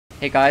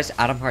Hey guys,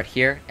 Adam Hart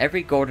here.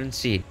 Every golden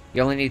seed,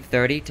 you only need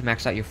 30 to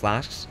max out your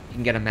flasks. You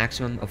can get a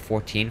maximum of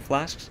 14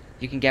 flasks.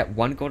 You can get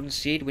 1 golden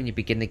seed when you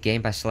begin the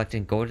game by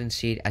selecting golden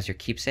seed as your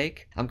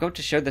keepsake. I'm going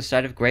to show the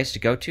site of grace to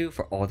go to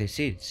for all these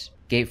seeds.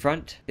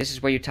 Gatefront, this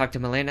is where you talk to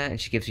Milena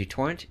and she gives you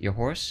Torrent, your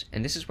horse,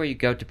 and this is where you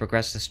go to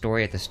progress the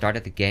story at the start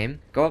of the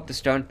game. Go up the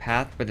stone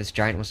path where this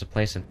giant wants to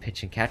play some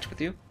pitch and catch with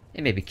you,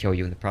 and maybe kill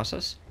you in the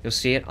process. You'll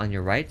see it on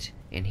your right,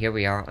 and here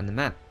we are on the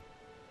map.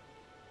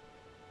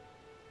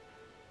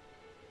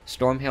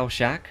 Stormhill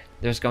Shack,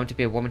 there's going to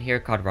be a woman here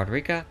called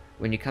Roderica.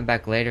 When you come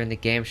back later in the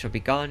game, she'll be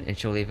gone and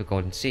she'll leave a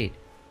golden seed.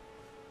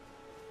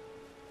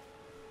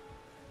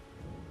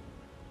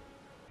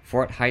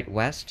 Fort Haight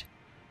West.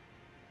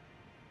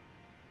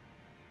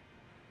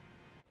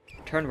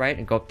 Turn right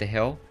and go up the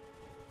hill.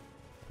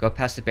 Go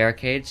past the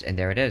barricades and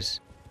there it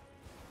is.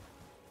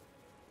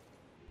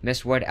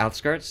 Mistwood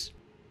Outskirts.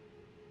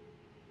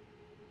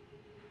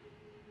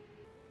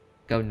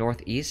 Go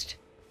northeast.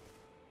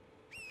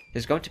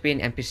 There's going to be an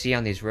NPC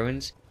on these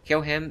ruins.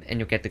 Kill him and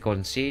you'll get the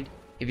golden seed.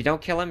 If you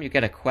don't kill him, you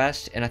get a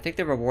quest, and I think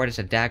the reward is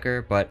a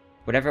dagger, but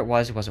whatever it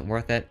wasn't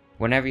worth it.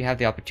 Whenever you have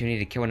the opportunity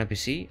to kill an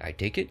NPC, I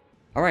take it.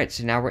 Alright,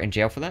 so now we're in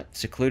jail for that.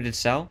 Secluded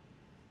Cell.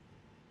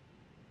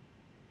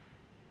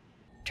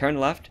 Turn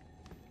left.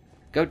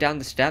 Go down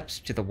the steps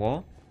to the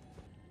wall.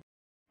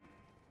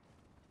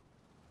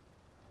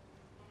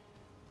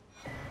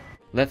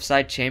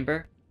 Liftside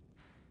Chamber.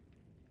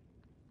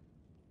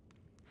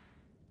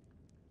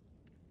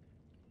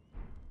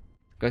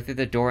 Go through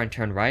the door and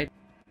turn right.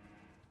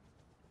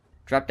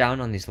 Drop down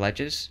on these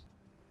ledges.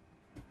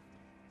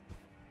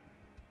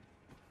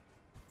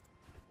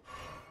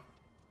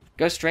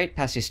 Go straight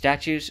past these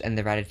statues and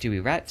the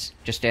Ratatouille rats.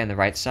 Just stay on the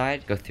right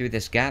side, go through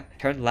this gap,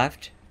 turn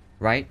left,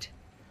 right,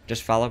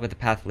 just follow where the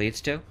path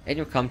leads to, and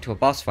you'll come to a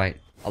boss fight.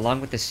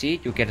 Along with the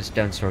seed, you'll get a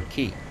stone sword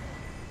key.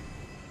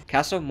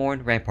 Castle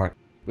Morne Rampart,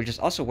 which is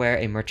also where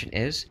a merchant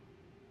is.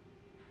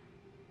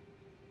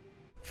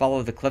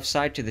 Follow the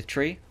cliffside to the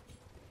tree.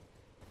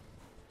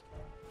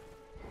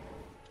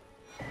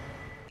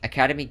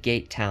 Academy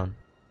Gate Town.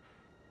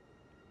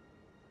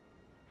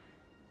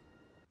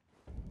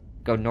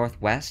 Go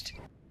northwest,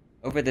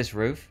 over this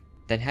roof,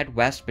 then head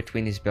west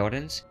between these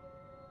buildings.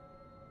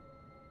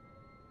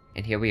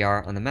 And here we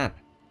are on the map.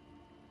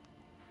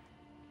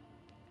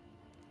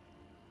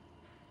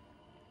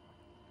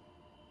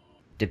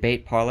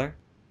 Debate Parlor.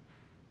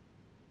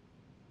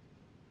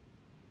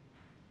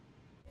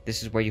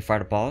 This is where you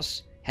fight a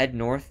boss. Head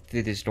north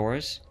through these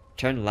doors,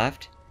 turn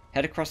left,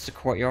 head across the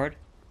courtyard.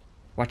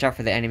 Watch out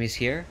for the enemies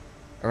here.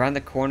 Around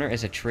the corner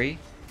is a tree.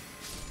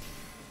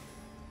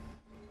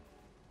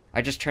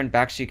 I just turned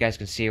back so you guys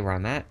can see where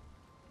I'm at.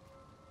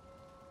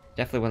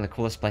 Definitely one of the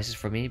coolest places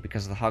for me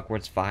because of the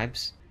Hogwarts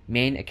vibes.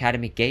 Main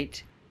Academy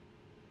Gate.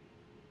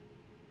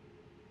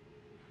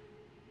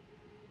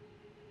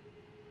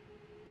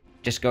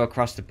 Just go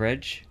across the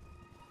bridge.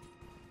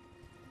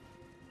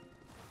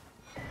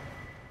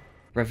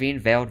 Ravine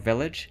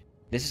Village.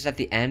 This is at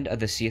the end of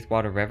the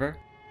Seethewater River.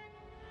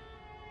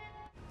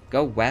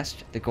 Go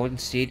west, the golden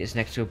seed is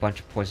next to a bunch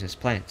of poisonous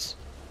plants.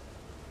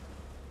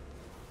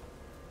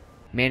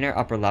 Manor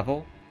upper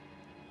level.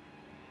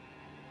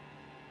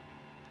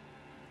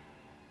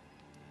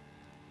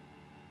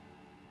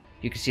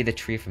 You can see the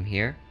tree from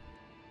here.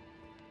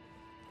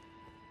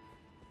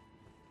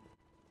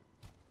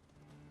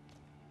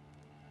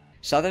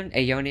 Southern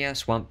Aeonia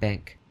Swamp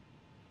Bank.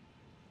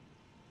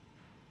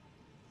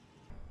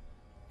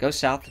 Go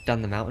south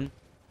down the mountain.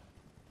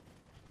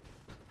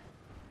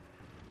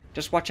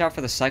 Just watch out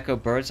for the psycho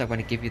birds that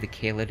want to give you the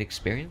Caelid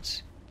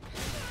experience.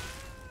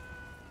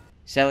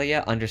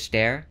 Sellia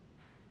Under-Stair.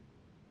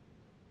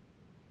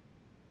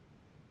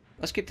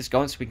 Let's keep this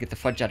going so we can get the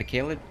fudge out of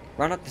Caelid.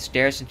 Run up the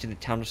stairs into the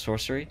Town of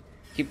Sorcery.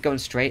 Keep going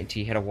straight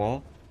until you hit a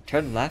wall.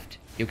 Turn left,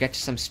 you'll get to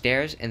some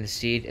stairs and the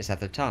seed is at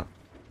the top.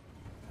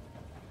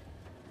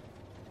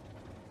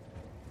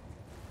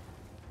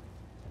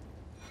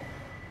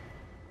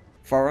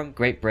 Farum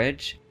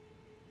Greatbridge.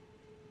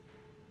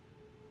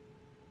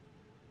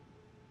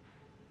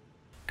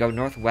 Go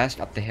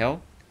northwest up the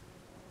hill.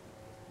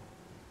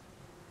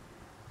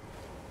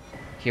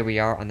 Here we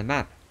are on the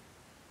map.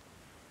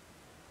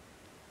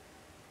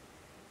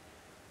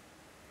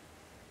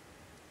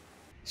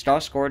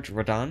 Starscourge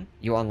Radahn.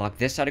 You unlock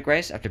this side of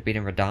grace after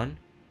beating Radahn.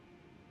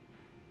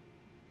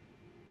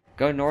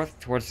 Go north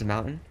towards the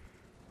mountain.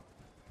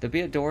 There'll be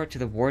a door to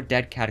the War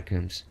Dead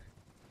Catacombs.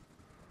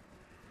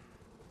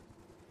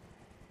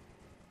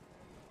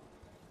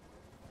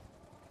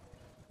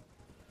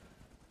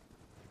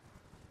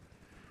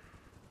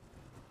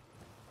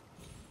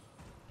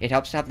 It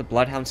helps to have the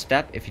Bloodhound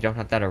Step if you don't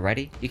have that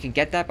already. You can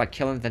get that by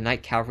killing the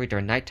Night Cavalry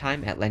during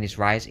nighttime at Lenny's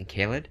Rise in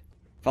Caelid.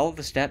 Follow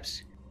the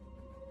steps.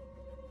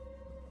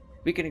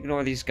 We can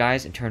ignore these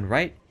guys and turn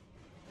right.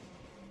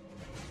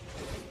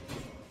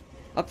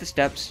 Up the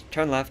steps,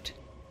 turn left.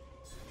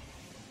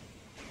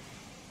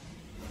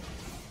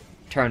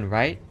 Turn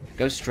right,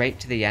 go straight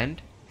to the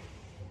end.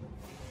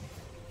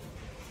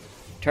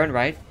 Turn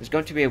right, there's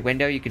going to be a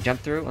window you can jump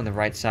through on the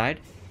right side.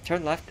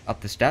 turn left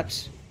up the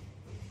steps,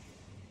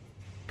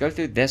 go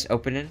through this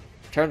opening,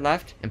 turn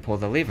left and pull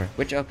the lever,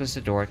 which opens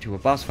the door to a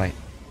boss fight.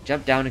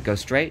 Jump down and go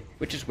straight,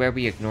 which is where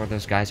we ignored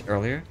those guys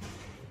earlier.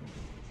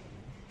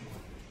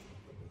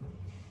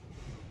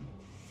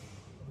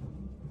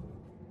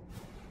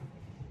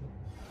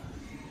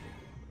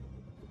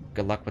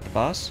 Good luck with the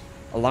boss.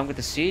 Along with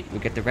the seed, you'll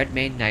get the Red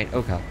Mane Knight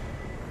Oka.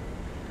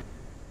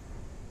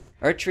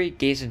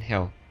 Erdtree-Gazing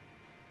Hill.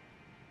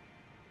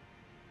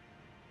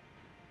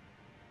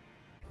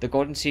 The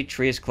Golden Seed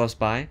tree is close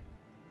by.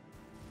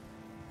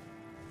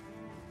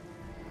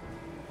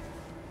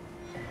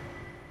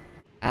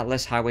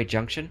 Atlus Highway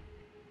Junction.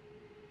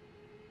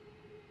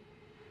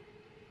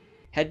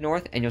 Head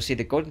north and you'll see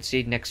the Golden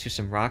Seed next to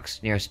some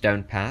rocks near a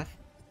stone path.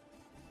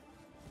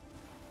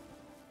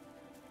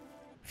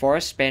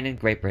 Forest spanning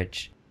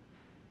Greatbridge.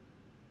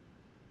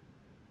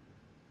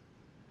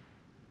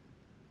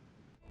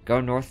 Go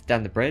north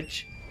down the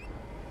bridge.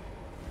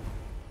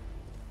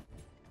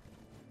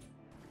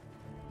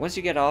 Once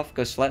you get off,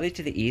 go slightly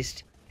to the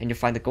east, and you'll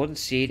find the Golden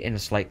Seed in a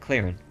slight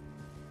clearing.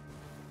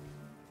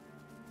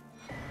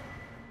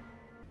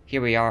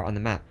 Here we are on the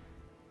map.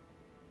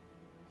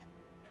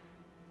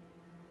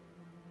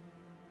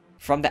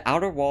 From the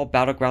outer wall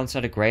Battleground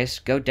side of Grace,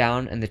 go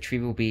down and the tree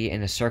will be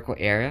in a circle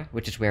area,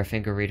 which is where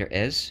Finger Reader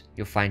is.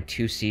 You'll find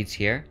 2 seeds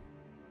here.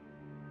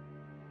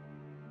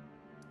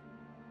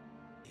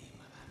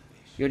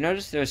 You'll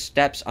notice there are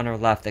steps on our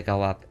left that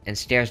go up, and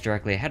stairs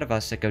directly ahead of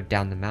us that go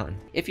down the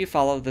mountain. If you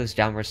follow those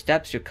downward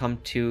steps, you'll come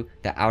to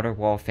the outer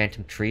wall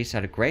Phantom Tree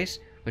side of Grace,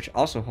 which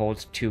also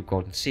holds 2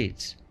 golden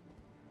seeds.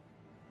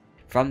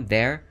 From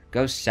there,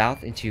 go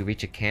south until you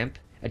reach a camp.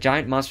 A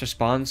giant monster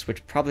spawns,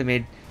 which probably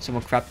made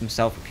someone crap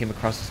themselves or came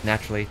across this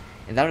naturally,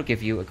 and that'll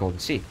give you a golden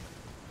seed.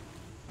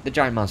 The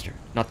giant monster,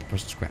 not the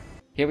person's crap.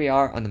 Here we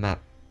are on the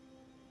map.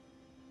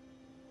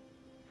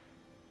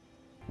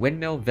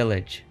 Windmill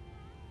Village.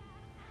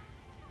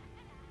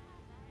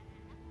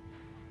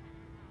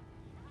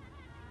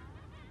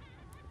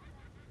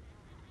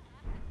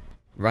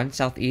 Run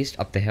southeast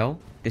up the hill.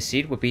 The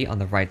seed will be on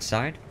the right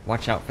side.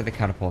 Watch out for the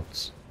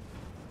catapults.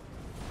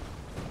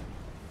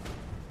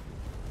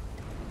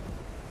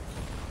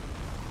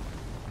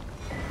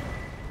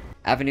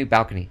 Avenue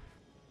Balcony.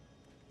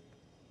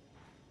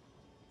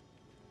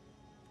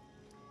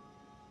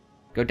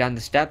 Go down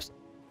the steps,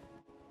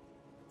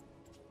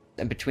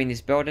 and between these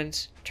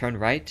buildings, turn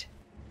right,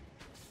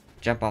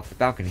 jump off the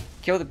balcony.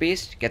 Kill the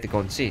beast, get the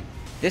golden seed.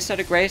 This side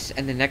of Grace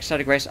and the next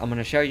side of Grace I'm going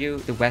to show you,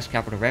 the West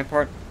Capital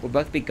Rampart, will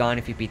both be gone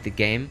if you beat the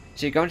game,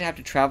 so you're going to have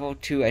to travel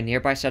to a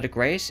nearby side of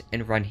Grace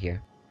and run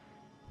here.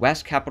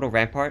 West Capital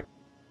Rampart.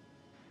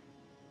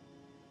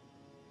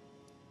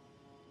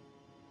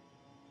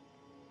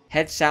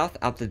 Head south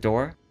out the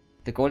door.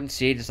 The golden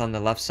seed is on the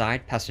left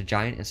side, past a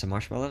giant and some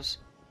marshmallows.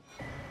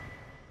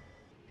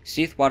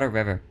 Seethewater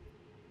River.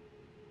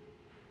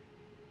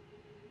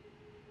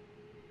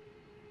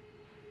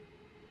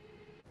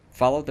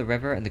 Follow the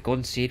river and the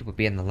golden seed will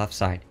be on the left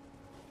side.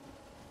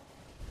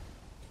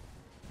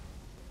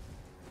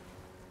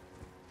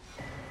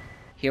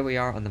 Here we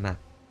are on the map.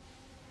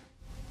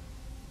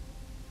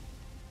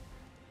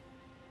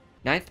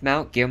 9th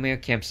Mount Gelmir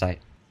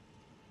campsite.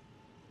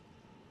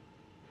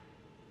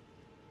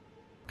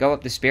 Go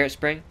up the Spirit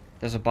Spring.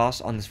 There's a boss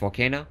on this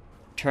volcano.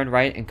 Turn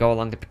right and go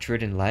along the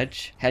protruding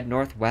ledge. Head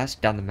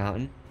northwest down the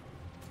mountain.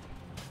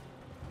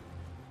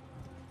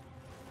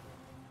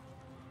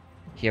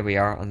 Here we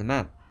are on the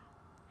map.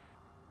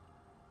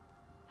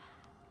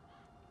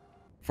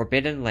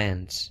 Forbidden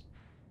Lands.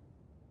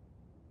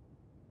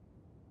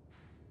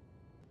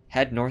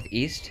 Head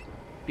northeast.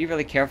 Be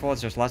really careful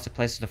as there's lots of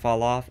places to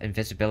fall off and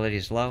visibility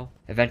is low.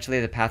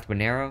 Eventually the path will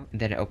narrow and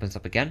then it opens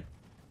up again.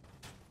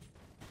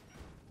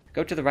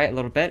 Go to the right a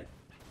little bit.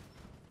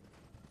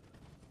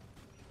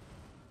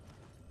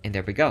 And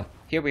there we go.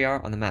 Here we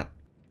are on the map.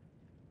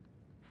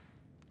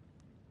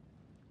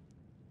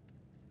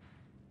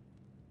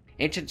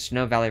 Ancient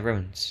Snow Valley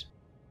Ruins.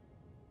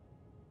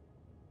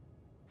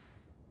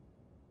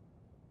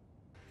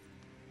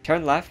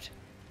 Turn left.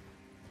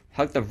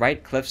 Hug the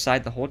right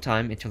cliffside the whole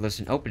time until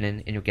there's an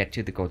opening and you'll get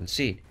to the golden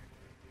seed.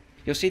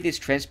 You'll see these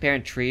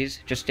transparent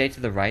trees. Just stay to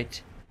the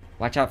right.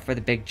 Watch out for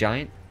the big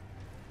giant.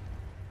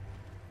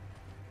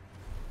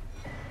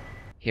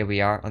 Here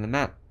we are on the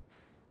map.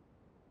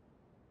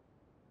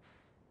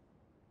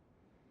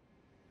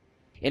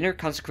 Inner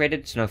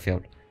Consecrated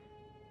Snowfield.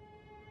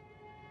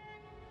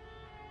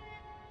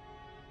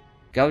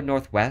 Go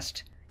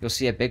northwest. You'll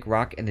see a big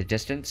rock in the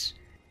distance.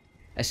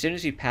 As soon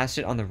as you pass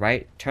it on the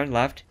right, turn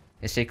left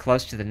and stay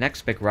close to the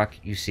next big rock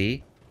you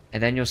see,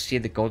 and then you'll see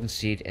the golden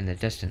seed in the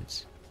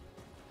distance.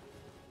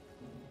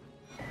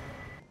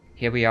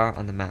 Here we are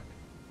on the map.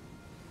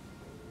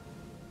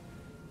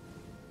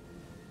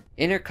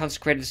 Inner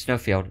Consecrated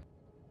Snowfield.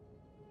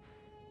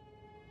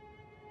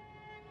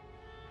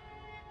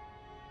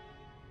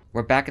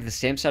 We're back at the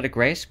same side of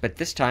Grace, but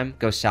this time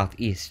go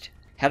southeast.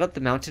 Head up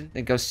the mountain,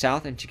 then go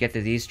south until you get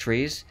to these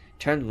trees.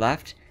 Turn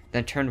left,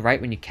 then turn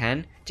right when you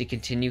can to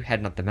continue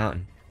heading up the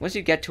mountain. Once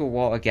you get to a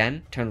wall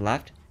again, turn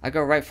left, I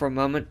go right for a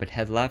moment, but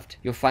head left,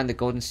 you'll find the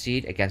golden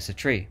seed against a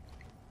tree.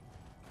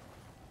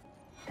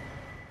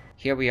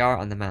 Here we are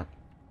on the map.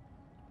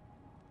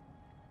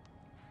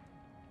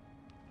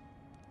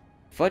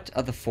 Foot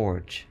of the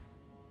Forge.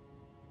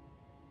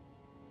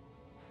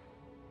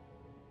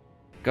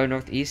 Go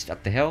northeast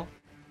up the hill.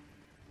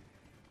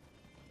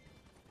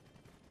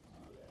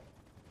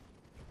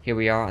 Here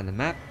we are on the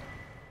map.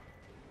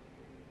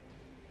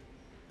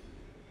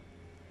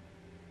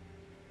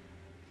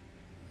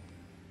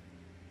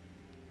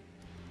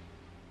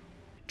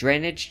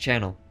 Drainage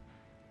channel.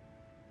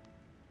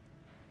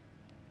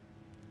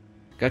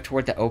 Go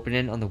toward the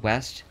opening on the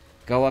west.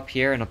 Go up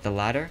here and up the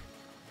ladder.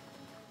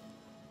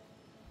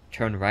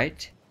 Turn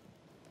right.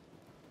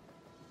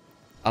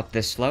 Up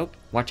this slope.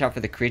 Watch out for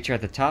the creature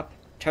at the top.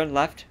 Turn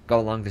left. Go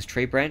along this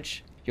tree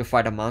branch. You'll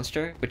fight a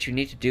monster, which you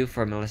need to do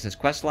for Melissa's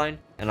questline,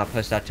 and I'll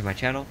post that to my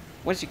channel.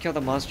 Once you kill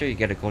the monster, you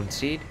get a golden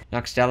seed.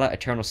 Nokstella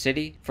Eternal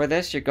City. For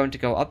this, you're going to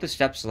go up the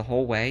steps the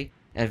whole way,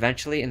 and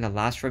eventually in the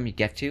last room you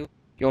get to,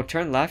 you'll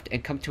turn left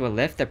and come to a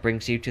lift that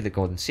brings you to the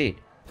golden seed.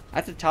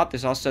 At the top,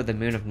 there's also the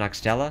Moon of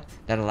Nokstella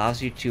that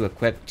allows you to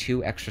equip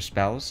 2 extra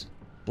spells.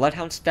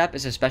 Bloodhound Step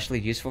is especially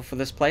useful for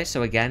this place,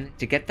 so again,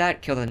 to get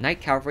that, kill the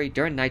Night Cavalry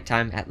during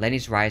nighttime at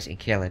Lenny's Rise in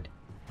Caelid.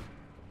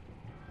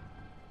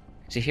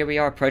 So here we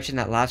are approaching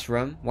that last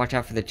room. Watch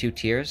out for the 2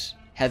 tiers.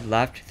 Head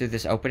left through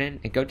this opening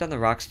and go down the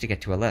rocks to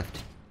get to a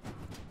lift.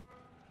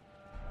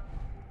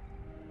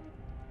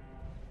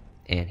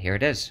 And here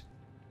it is.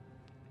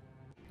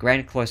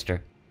 Grand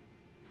Cloister.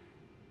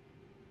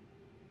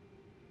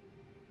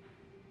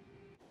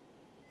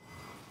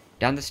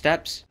 Down the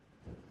steps.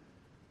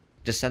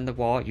 Descend the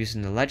wall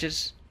using the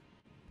ledges.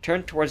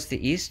 Turn towards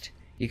the east.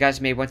 You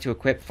guys may want to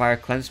equip Fire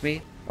Cleanse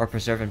Me or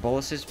Preserve and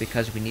Boluses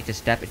because we need to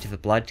step into the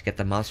blood to get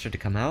the monster to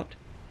come out,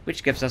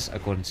 which gives us a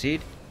golden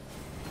seed.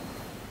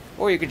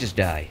 Or you could just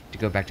die to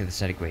go back to the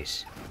site of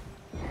grace.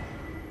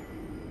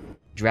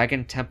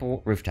 Dragon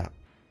Temple Rooftop.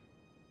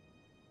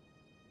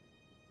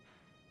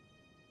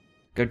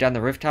 Go down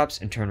the rooftops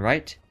and turn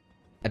right.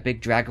 A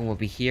big dragon will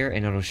be here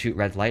and it'll shoot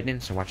red lightning,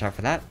 so watch out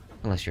for that,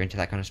 unless you're into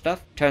that kind of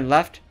stuff. Turn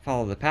left,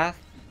 follow the path.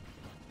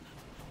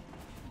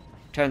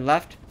 Turn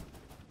left.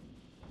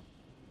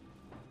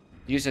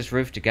 Use this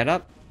roof to get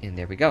up, and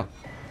there we go.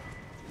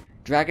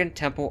 Dragon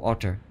Temple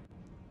Altar.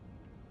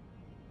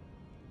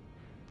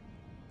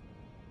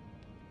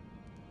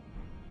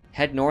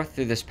 Head north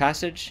through this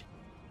passage.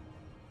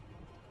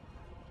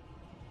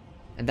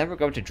 And then we're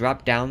going to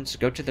drop down, so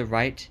go to the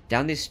right,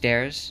 down these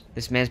stairs.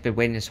 This man's been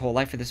waiting his whole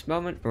life for this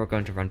moment, but we're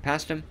going to run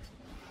past him.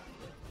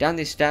 Down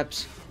these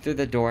steps, through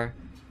the door.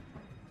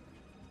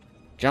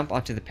 Jump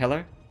onto the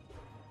pillar.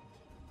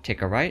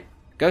 Take a right.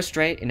 Go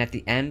straight, and at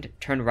the end,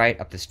 turn right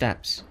up the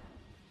steps.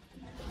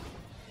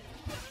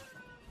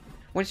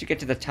 Once you get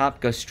to the top,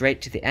 go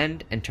straight to the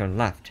end and turn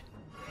left.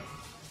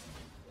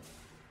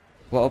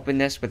 We'll open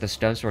this with a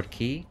stone sword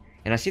key,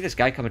 and I see this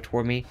guy coming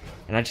toward me,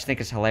 and I just think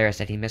it's hilarious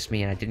that he missed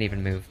me and I didn't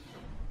even move.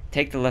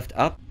 Take the lift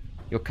up,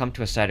 you'll come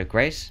to a site of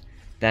grace,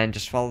 then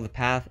just follow the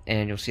path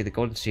and you'll see the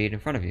golden seed in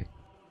front of you.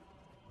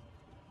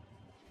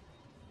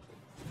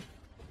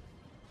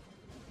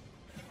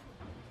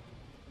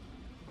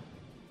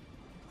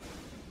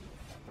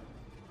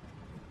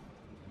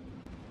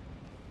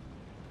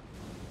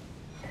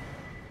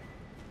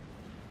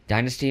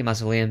 Dynasty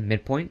Mausoleum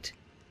midpoint.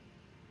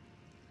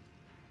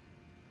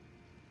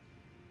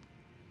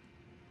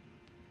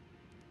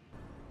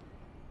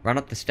 Run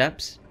up the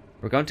steps.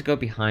 We're going to go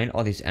behind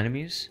all these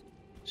enemies.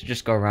 So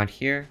just go around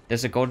here.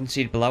 There's a golden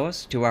seed below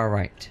us to our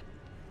right.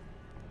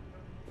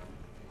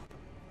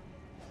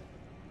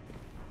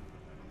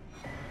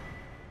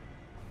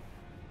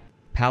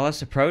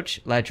 Palace approach,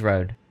 ledge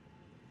road.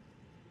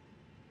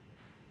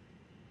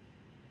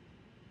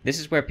 This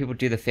is where people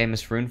do the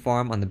famous rune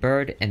farm on the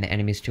bird and the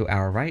enemies to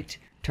our right.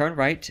 Turn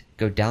right,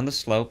 go down the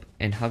slope,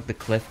 and hug the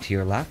cliff to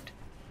your left.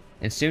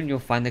 And soon you'll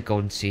find the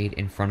golden seed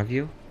in front of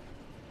you.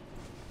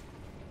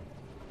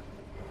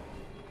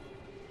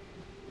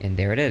 And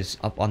there it is,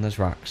 up on those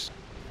rocks.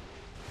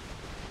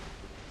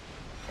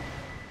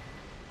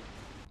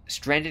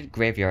 Stranded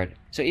Graveyard.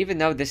 So even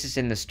though this is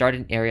in the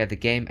starting area of the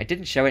game, I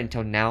didn't show it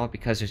until now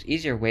because there's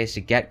easier ways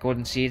to get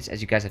golden seeds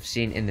as you guys have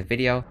seen in the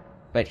video.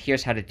 But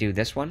here's how to do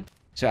this one.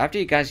 So after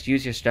you guys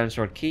use your stone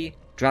sword key,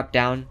 drop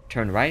down,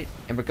 turn right,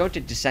 and we're going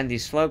to descend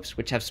these slopes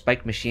which have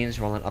spike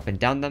machines rolling up and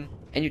down them,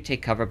 and you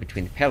take cover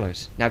between the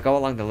pillars. Now go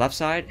along the left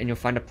side and you'll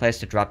find a place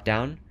to drop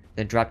down,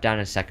 then drop down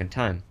a second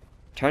time.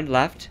 Turn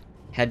left,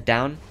 head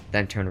down,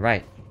 then turn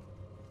right.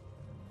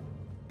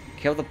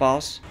 Kill the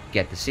boss,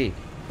 get the seed.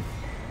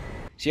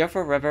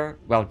 Seethewater River,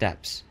 well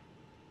depths.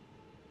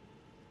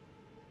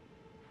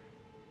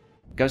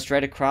 Go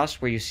straight across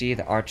where you see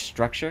the arch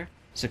structure.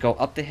 So go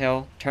up the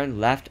hill, turn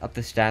left up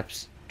the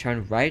steps,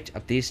 turn right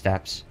up these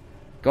steps,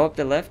 go up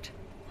the lift,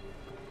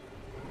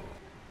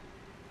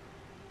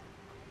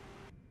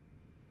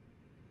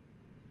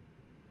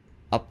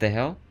 up the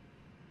hill,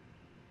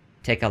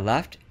 take a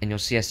left, and you'll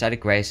see a site of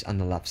grace on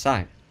the left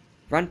side.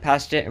 Run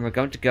past it, and we're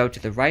going to go to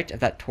the right of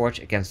that torch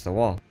against the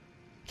wall.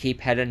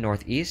 Keep heading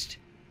northeast,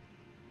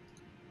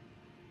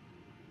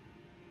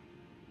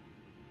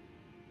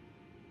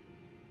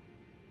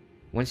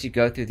 Once you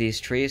go through these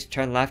trees,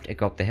 turn left and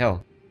go up the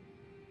hill.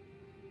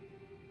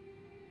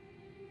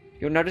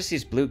 You'll notice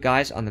these blue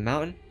guys on the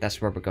mountain.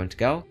 That's where we're going to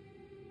go.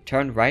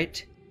 Turn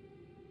right,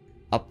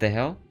 up the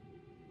hill.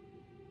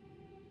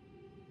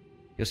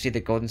 You'll see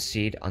the golden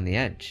seed on the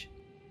edge.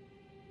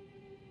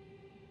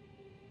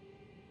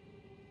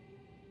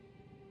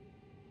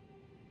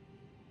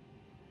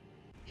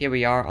 Here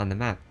we are on the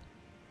map.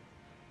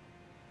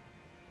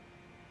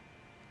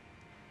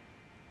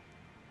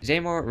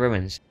 Zaymore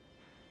Ruins.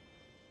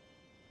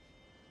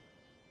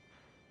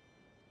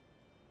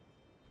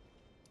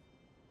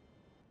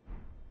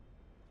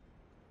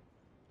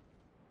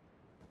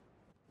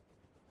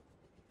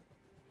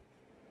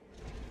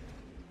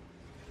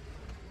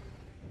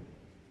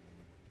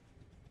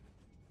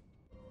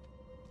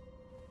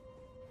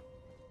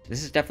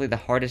 This is definitely the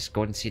hardest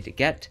golden seed to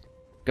get.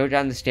 Go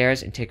down the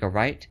stairs and take a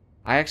right.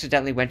 I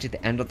accidentally went to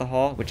the end of the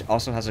hall, which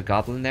also has a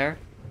goblin there.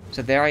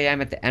 So there I am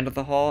at the end of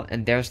the hall,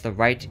 and there's the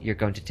right you're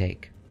going to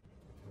take.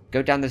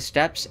 Go down the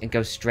steps and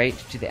go straight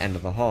to the end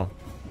of the hall.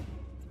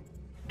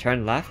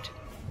 Turn left.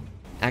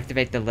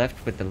 Activate the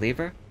lift with the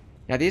lever.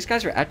 Now these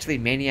guys are actually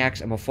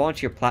maniacs and will fall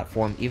into your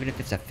platform even if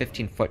it's a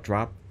 15-foot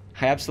drop.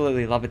 I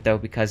absolutely love it though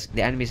because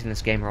the enemies in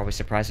this game are always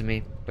surprising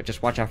me, but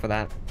just watch out for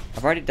that.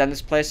 I've already done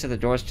this place so the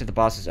doors to the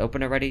boss is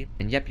open already,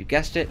 and yep, you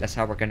guessed it, that's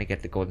how we're going to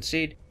get the golden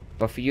seed.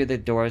 But for you the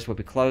doors will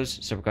be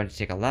closed, so we're going to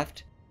take a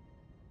left.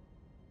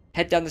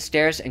 Head down the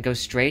stairs and go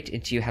straight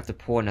until you have to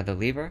pull another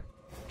lever.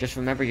 Just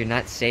remember you're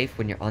not safe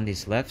when you're on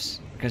these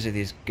lifts because of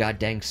these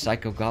goddamn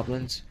psycho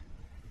goblins.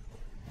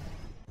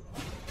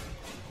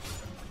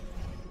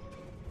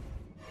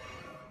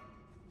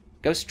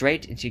 Go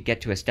straight until you get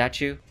to a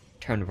statue,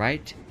 turn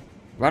right,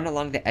 run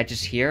along the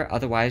edges here,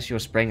 otherwise you'll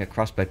spring a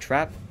crossbow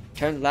trap,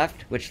 turn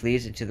left which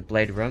leads into the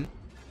blade room.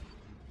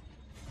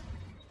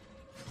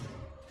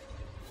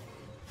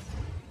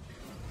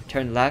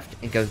 Turn left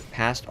and go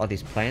past all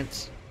these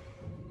plants.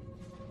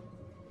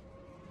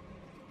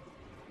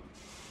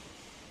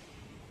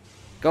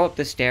 Go up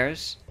the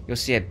stairs, you'll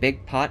see a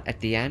big pot at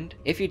the end.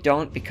 If you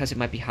don't, because it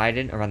might be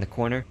hidden around the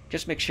corner,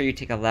 just make sure you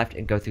take a left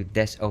and go through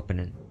this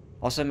opening.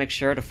 Also make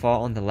sure to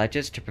fall on the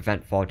ledges to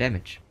prevent fall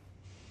damage.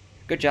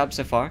 Good job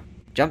so far.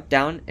 Jump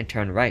down and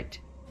turn right.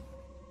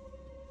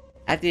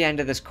 At the end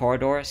of this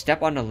corridor,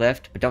 step on the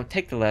lift, but don't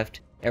take the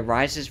lift. It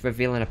rises,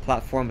 revealing a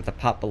platform with a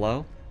pot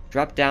below.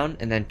 Drop down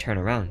and then turn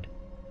around.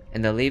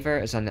 And the lever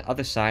is on the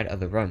other side of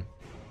the room.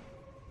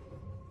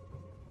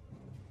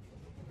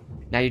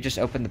 Now you just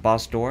open the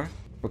boss door.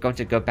 We're going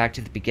to go back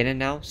to the beginning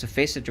now, so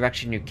face the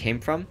direction you came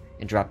from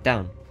and drop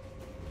down.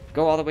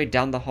 Go all the way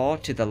down the hall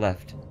to the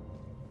left.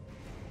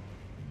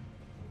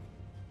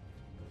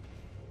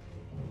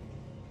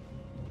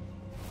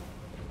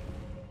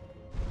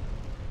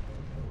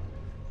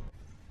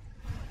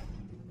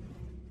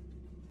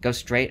 Go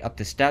straight up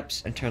the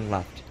steps and turn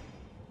left.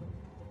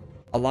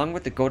 Along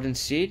with the golden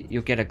seed,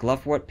 you'll get a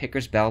Glovewort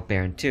Picker's Bell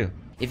Baron 2.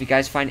 If you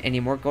guys find any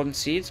more golden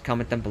seeds,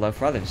 comment them below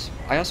for others.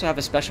 I also have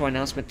a special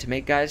announcement to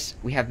make, guys.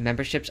 We have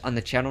memberships on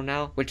the channel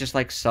now, which is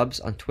like subs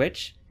on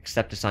Twitch,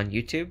 except it's on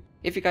YouTube.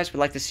 If you guys would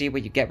like to see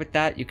what you get with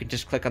that, you can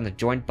just click on the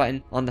join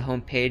button on the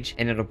home page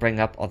and it'll bring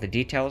up all the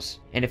details.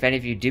 And if any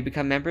of you do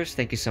become members,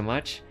 thank you so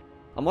much.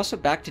 I'm also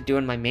back to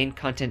doing my main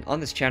content on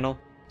this channel,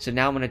 so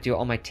now I'm going to do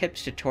all my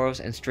tips, tutorials,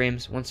 and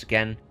streams once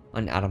again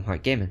on Adam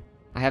Hart Gaming.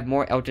 I have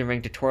more Elden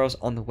Ring tutorials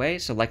on the way,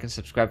 so like and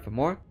subscribe for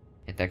more,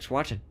 and thanks for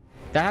watching.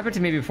 That happened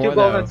to me before,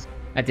 though.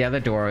 At the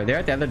other door. They're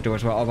at the other door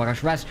as well. Oh my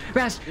gosh,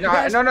 rest! No,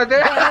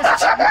 there.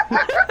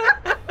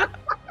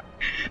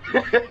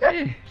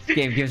 This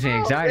game gives me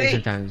anxiety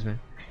sometimes, man.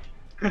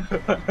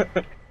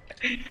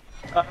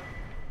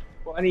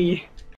 Funny.